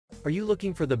Are you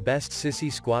looking for the best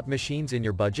Sissy Squat machines in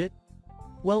your budget?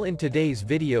 Well, in today's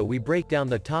video we break down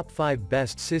the top 5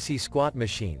 best Sissy Squat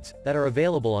machines that are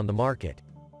available on the market.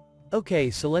 Okay,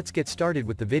 so let's get started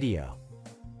with the video.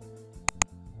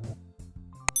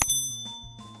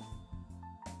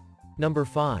 Number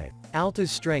 5.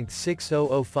 ALTAS Strength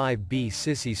 6005B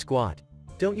Sissy Squat.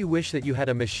 Don't you wish that you had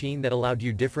a machine that allowed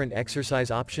you different exercise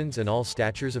options and all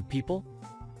statures of people?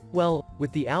 Well,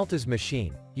 with the ALTAS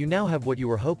machine, you now have what you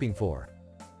were hoping for.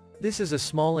 This is a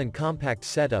small and compact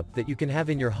setup that you can have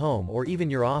in your home or even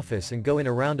your office and go in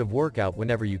a round of workout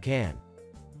whenever you can.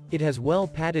 It has well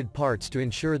padded parts to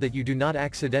ensure that you do not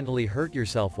accidentally hurt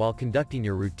yourself while conducting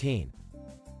your routine.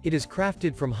 It is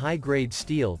crafted from high-grade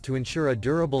steel to ensure a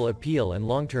durable appeal and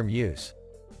long-term use.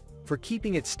 For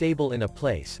keeping it stable in a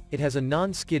place, it has a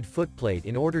non-skid footplate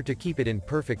in order to keep it in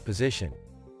perfect position.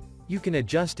 You can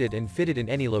adjust it and fit it in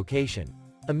any location.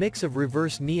 A mix of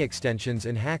reverse knee extensions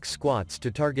and hack squats to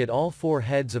target all 4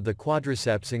 heads of the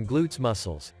quadriceps and glutes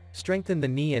muscles, strengthen the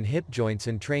knee and hip joints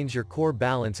and trains your core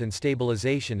balance and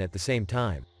stabilization at the same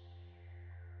time.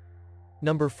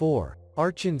 Number 4.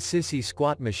 ARCHON Sissy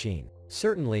Squat Machine.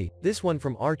 Certainly, this one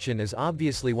from ARCHON is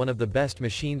obviously one of the best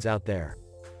machines out there.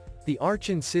 The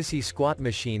ARCHON Sissy Squat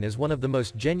Machine is one of the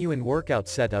most genuine workout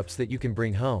setups that you can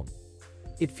bring home.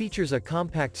 It features a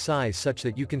compact size such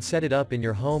that you can set it up in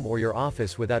your home or your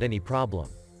office without any problem.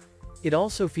 It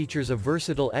also features a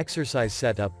versatile exercise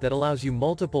setup that allows you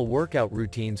multiple workout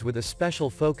routines with a special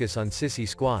focus on sissy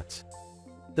squats.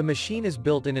 The machine is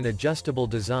built in an adjustable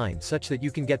design such that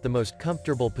you can get the most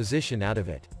comfortable position out of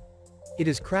it. It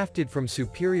is crafted from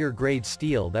superior grade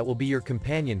steel that will be your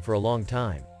companion for a long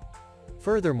time.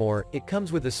 Furthermore, it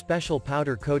comes with a special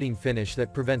powder coating finish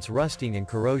that prevents rusting and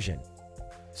corrosion.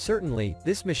 Certainly,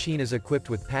 this machine is equipped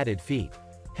with padded feet.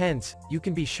 Hence, you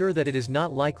can be sure that it is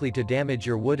not likely to damage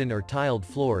your wooden or tiled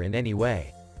floor in any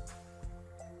way.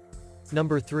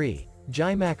 Number 3.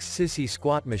 GYMAX Sissy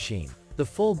Squat Machine. The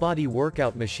full-body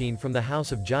workout machine from the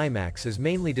house of GYMAX is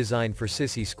mainly designed for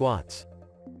sissy squats.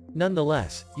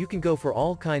 Nonetheless, you can go for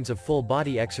all kinds of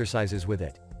full-body exercises with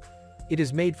it. It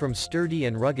is made from sturdy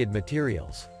and rugged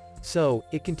materials. So,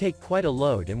 it can take quite a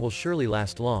load and will surely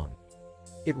last long.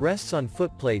 It rests on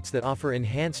footplates that offer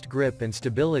enhanced grip and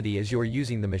stability as you are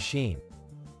using the machine.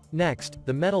 Next,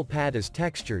 the metal pad is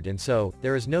textured and so,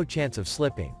 there is no chance of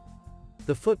slipping.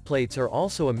 The footplates are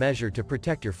also a measure to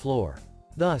protect your floor.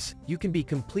 Thus, you can be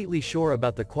completely sure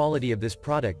about the quality of this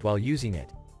product while using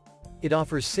it. It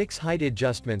offers 6 height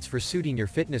adjustments for suiting your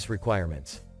fitness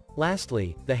requirements.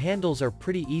 Lastly, the handles are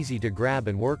pretty easy to grab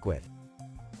and work with.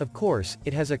 Of course,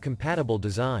 it has a compatible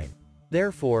design.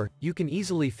 Therefore, you can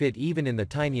easily fit even in the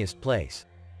tiniest place.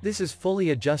 This is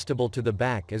fully adjustable to the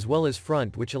back as well as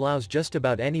front, which allows just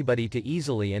about anybody to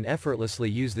easily and effortlessly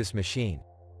use this machine.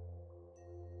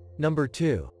 Number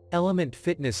 2. Element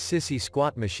Fitness Sissy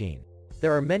Squat Machine.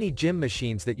 There are many gym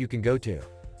machines that you can go to.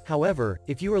 However,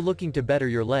 if you are looking to better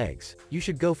your legs, you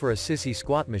should go for a sissy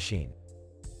squat machine.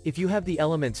 If you have the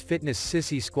Elements Fitness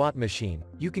Sissy Squat Machine,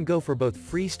 you can go for both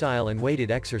freestyle and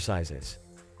weighted exercises.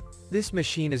 This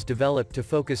machine is developed to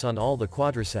focus on all the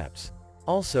quadriceps.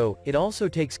 Also, it also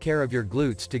takes care of your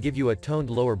glutes to give you a toned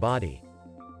lower body.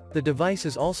 The device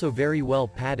is also very well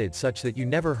padded such that you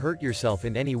never hurt yourself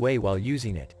in any way while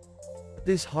using it.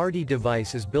 This hardy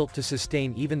device is built to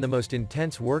sustain even the most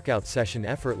intense workout session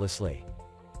effortlessly.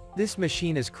 This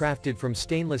machine is crafted from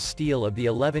stainless steel of the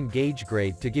 11 gauge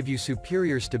grade to give you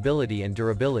superior stability and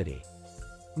durability.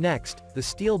 Next, the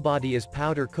steel body is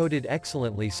powder coated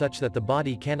excellently such that the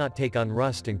body cannot take on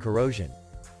rust and corrosion.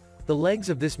 The legs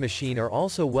of this machine are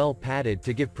also well padded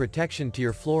to give protection to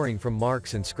your flooring from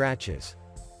marks and scratches.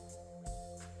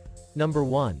 Number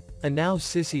 1. Enow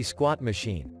Sissy Squat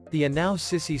Machine. The Enow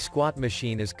Sissy Squat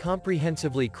Machine is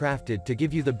comprehensively crafted to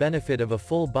give you the benefit of a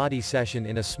full body session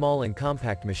in a small and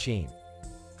compact machine.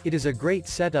 It is a great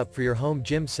setup for your home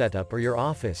gym setup or your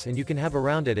office, and you can have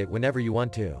around at it whenever you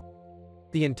want to.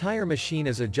 The entire machine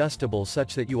is adjustable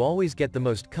such that you always get the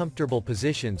most comfortable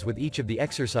positions with each of the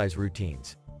exercise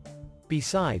routines.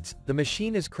 Besides, the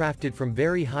machine is crafted from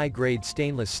very high-grade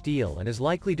stainless steel and is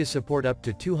likely to support up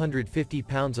to 250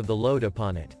 pounds of the load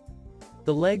upon it.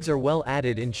 The legs are well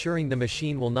added, ensuring the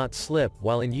machine will not slip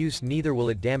while in use, neither will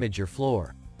it damage your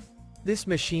floor. This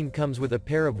machine comes with a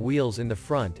pair of wheels in the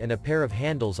front and a pair of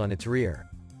handles on its rear.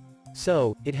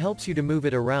 So, it helps you to move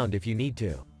it around if you need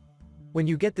to. When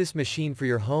you get this machine for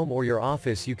your home or your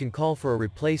office, you can call for a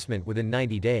replacement within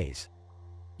 90 days.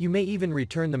 You may even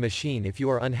return the machine if you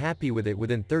are unhappy with it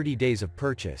within 30 days of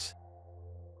purchase.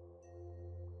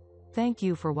 Thank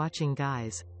you for watching,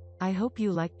 guys. I hope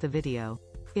you liked the video.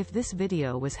 If this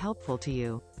video was helpful to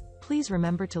you, Please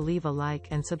remember to leave a like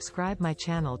and subscribe my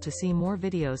channel to see more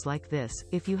videos like this.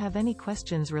 If you have any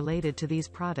questions related to these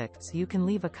products, you can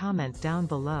leave a comment down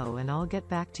below and I'll get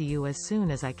back to you as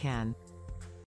soon as I can.